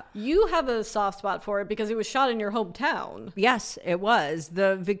 Yeah. You have a soft spot for it because it was shot in your hometown. Yes, it was.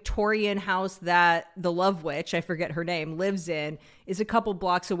 The Victorian house that the Love Witch, I forget her name, lives in is a couple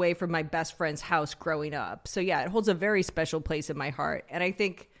blocks away from my best friend's house growing up. So yeah, it holds a very special place in my heart. And I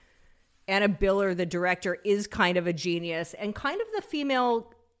think Anna Biller, the director, is kind of a genius and kind of the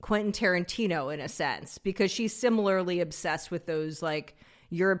female Quentin Tarantino in a sense, because she's similarly obsessed with those like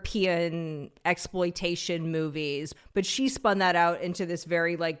European exploitation movies, but she spun that out into this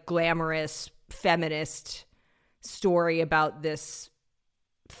very like glamorous feminist story about this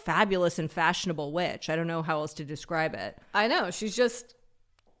fabulous and fashionable witch. I don't know how else to describe it. I know, she's just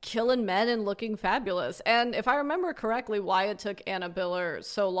killing men and looking fabulous. And if I remember correctly, why it took Anna Biller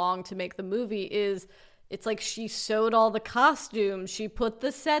so long to make the movie is it's like she sewed all the costumes. She put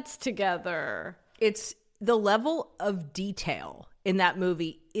the sets together. It's the level of detail in that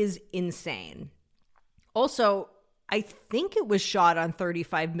movie is insane. Also, I think it was shot on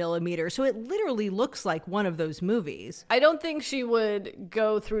 35 millimeters, so it literally looks like one of those movies. I don't think she would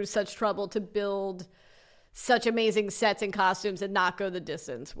go through such trouble to build such amazing sets and costumes and not go the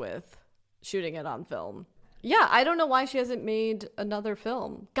distance with shooting it on film. Yeah, I don't know why she hasn't made another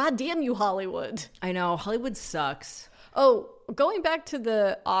film. God damn you, Hollywood. I know, Hollywood sucks. Oh, going back to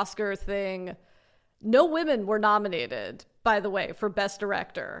the Oscar thing, no women were nominated, by the way, for Best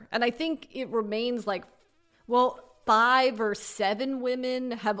Director. And I think it remains like... Well, 5 or 7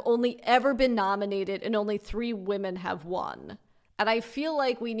 women have only ever been nominated and only 3 women have won. And I feel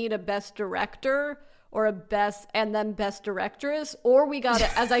like we need a best director or a best directress, or we gotta,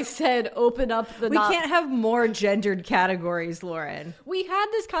 as I said, open up the... We can't have more gendered categories, Lauren. We had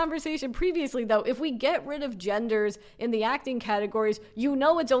this conversation previously, though. If we get rid of genders in the acting categories, you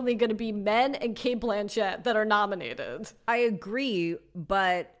know it's only going to be men and Cate Blanchett that are nominated. I agree,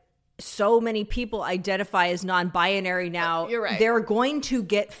 but so many people identify as non-binary now. You're right. They're going to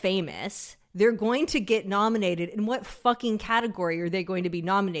get famous. They're going to get nominated. In what fucking category are they going to be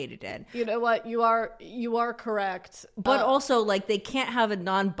nominated in? You know what? You are correct. But also, like, they can't have a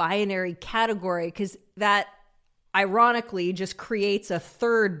non-binary category because that ironically just creates a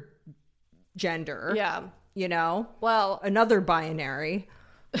third gender. Yeah. You know? Well, another binary.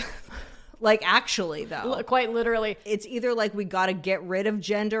 Like, actually, though. Quite literally. It's either like we got to get rid of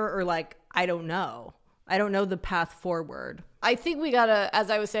gender or like, I don't know. I don't know the path forward. I think we gotta,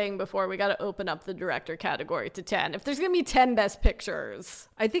 as I was saying before, we gotta open up the director category to 10. If there's gonna be 10 best pictures.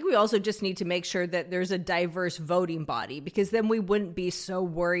 I think we also just need to make sure that there's a diverse voting body, because then we wouldn't be so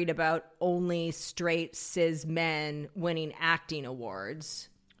worried about only straight cis men winning acting awards.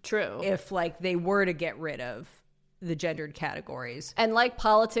 True. If like they were to get rid of the gendered categories. And like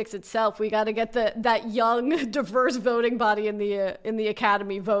politics itself, we gotta get that young, diverse voting body in the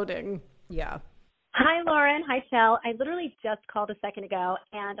Academy voting. Yeah. Hi, Lauren. Hi, Chell. I literally just called a second ago,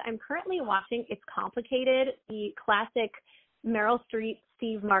 and I'm currently watching It's Complicated, the classic Meryl Streep,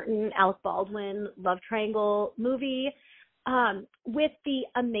 Steve Martin, Alec Baldwin love triangle movie with the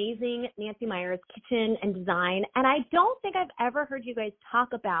amazing Nancy Meyers kitchen and design. And I don't think I've ever heard you guys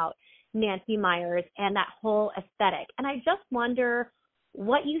talk about Nancy Meyers and that whole aesthetic. And I just wonder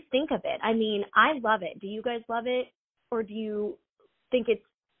what you think of it. I mean, I love it. Do you guys love it? Or do you think it's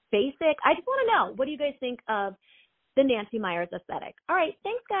basic? I just want to know, what do you guys think of the Nancy Meyers aesthetic? All right,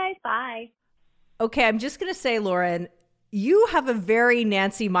 thanks guys, bye. Okay, I'm just gonna say, Lauren, you have a very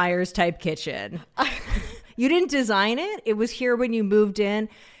Nancy Meyers type kitchen. You didn't design it. It was here when you moved in,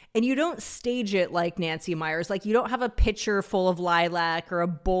 and you don't stage it like Nancy Meyers. Like, you don't have a pitcher full of lilac or a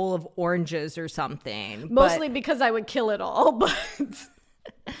bowl of oranges or something. Mostly because I would kill it all, but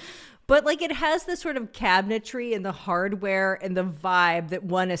But like, it has this sort of cabinetry and the hardware and the vibe that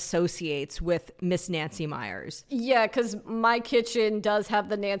one associates with Miss Nancy Meyers. Yeah, because my kitchen does have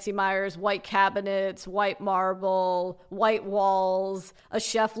the Nancy Meyers white cabinets, white marble, white walls, a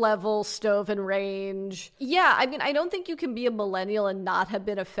chef-level stove and range. Yeah, I mean, I don't think you can be a millennial and not have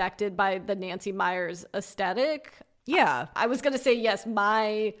been affected by the Nancy Meyers aesthetic. Yeah. I was going to say, yes,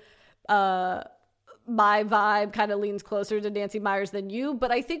 my vibe kind of leans closer to Nancy Meyers than you,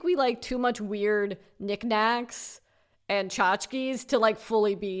 but I think we like too much weird knickknacks and tchotchkes to like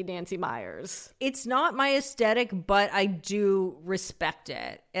fully be Nancy Meyers. It's not my aesthetic, but I do respect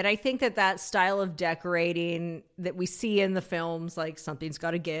it. And I think that style of decorating that we see in the films, like Something's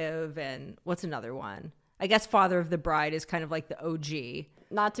Gotta Give, and what's another one? I guess Father of the Bride is kind of like the OG.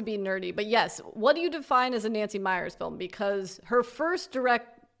 Not to be nerdy, but yes, what do you define as a Nancy Meyers film? Because her first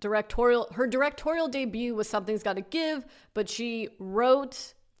directorial debut was Something's Gotta Give, but she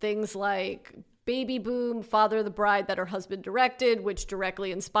wrote things like Baby Boom, Father of the Bride that her husband directed, which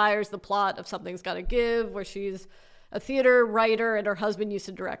directly inspires the plot of Something's Gotta Give, where she's a theater writer and her husband used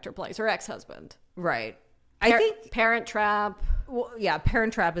to direct her plays, her ex-husband. Right. I think Parent Trap. Well, yeah,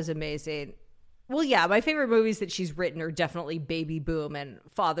 Parent Trap is amazing. Well, yeah, my favorite movies that she's written are definitely Baby Boom and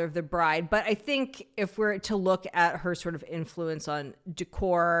Father of the Bride. But I think if we're to look at her sort of influence on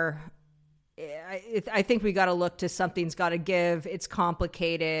decor, I think we got to look to Something's Gotta Give. It's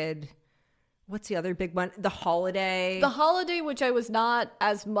Complicated. What's the other big one? The Holiday. The Holiday, which I was not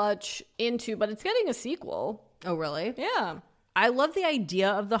as much into, but it's getting a sequel. Oh, really? Yeah. I love the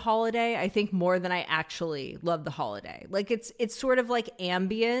idea of The Holiday, I think, more than I actually love The Holiday. Like, it's sort of like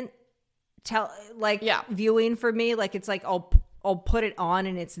ambient viewing for me. Like, it's like I'll put it on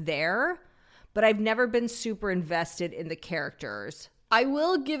and it's there, but I've never been super invested in the characters. I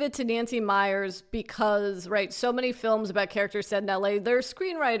will give it to Nancy Meyers because, right, so many films about characters set in LA, they're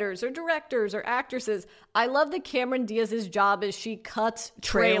screenwriters or directors or actresses. I love that Cameron Diaz's job is she cuts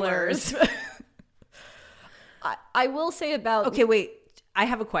trailers. I will say about... Okay, wait. I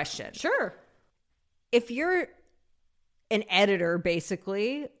have a question. Sure. If you're an editor,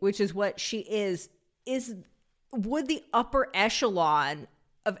 basically, which is what she is would the upper echelon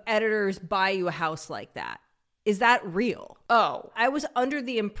of editors buy you a house like that? Is that real? Oh. I was under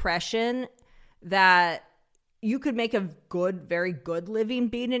the impression that you could make a very good living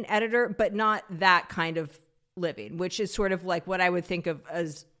being an editor, but not that kind of living, which is sort of like what I would think of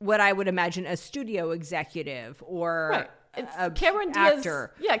as what I would imagine a studio executive or a Cameron Diaz,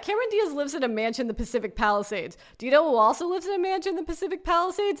 actor. Yeah, Cameron Diaz lives in a mansion in the Pacific Palisades. Do you know who also lives in a mansion in the Pacific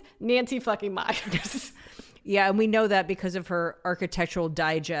Palisades? Nancy fucking Myers. Yeah, and we know that because of her Architectural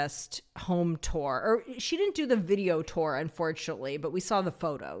Digest home tour. Or she didn't do the video tour, unfortunately, but we saw the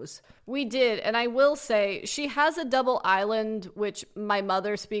photos. We did, and I will say, she has a double island, which my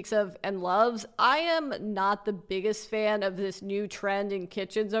mother speaks of and loves. I am not the biggest fan of this new trend in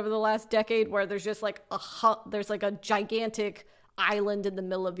kitchens over the last decade, where there's just like there's like a gigantic island in the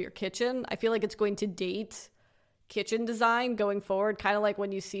middle of your kitchen. I feel like it's going to date kitchen design going forward, kind of like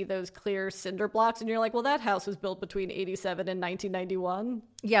when you see those clear cinder blocks and you're like, well, that house was built between 87 and 1991.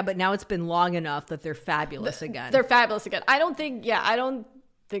 Yeah, but now it's been long enough that they're fabulous again. They're fabulous again. I don't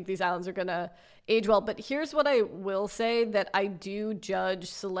think these islands are gonna age well, but here's what I will say that I do judge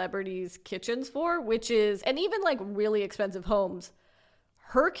celebrities' kitchens for, which is, and even like really expensive homes,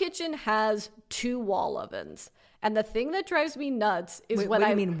 her kitchen has 2 wall ovens. And the thing that drives me nuts is what do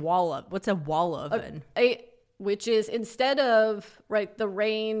you mean wall oven? What's a wall oven? Which is, instead of the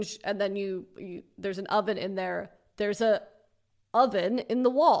range and then you there's an oven in there, there's a oven in the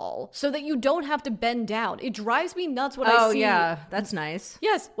wall so that you don't have to bend down. It drives me nuts when I see. Oh yeah, that's nice.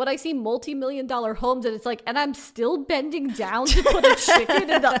 Yes, when I see multi-million-dollar homes and it's like, and I'm still bending down to put a chicken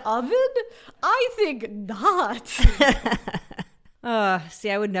in the oven? I think not.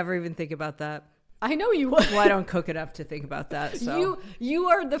 See, I would never even think about that. I know you would. Well, I don't cook enough to think about that. So you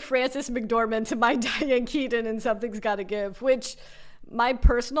are the Frances McDormand to my Diane Keaton and Something's Gotta Give, which my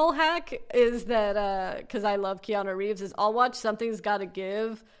personal hack is that, because I love Keanu Reeves, is I'll watch Something's Gotta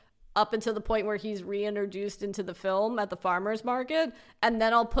Give up until the point where he's reintroduced into the film at the farmer's market, and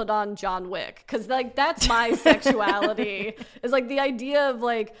then I'll put on John Wick, because like that's my sexuality, is like the idea of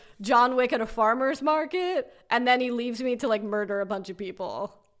like John Wick at a farmer's market, and then he leaves me to like murder a bunch of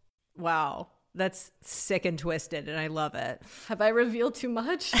people. Wow. That's sick and twisted, and I love it. Have I revealed too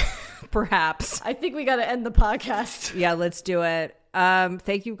much? Perhaps. I think we got to end the podcast. Yeah, let's do it.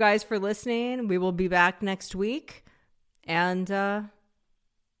 Thank you guys for listening. We will be back next week. And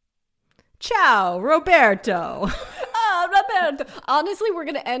ciao, Roberto. Roberto. Honestly, we're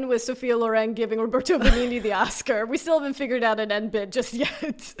going to end with Sophia Loren giving Roberto Benigni the Oscar. We still haven't figured out an end bit just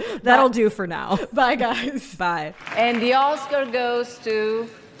yet. That'll do for now. Bye, guys. Bye. And the Oscar goes to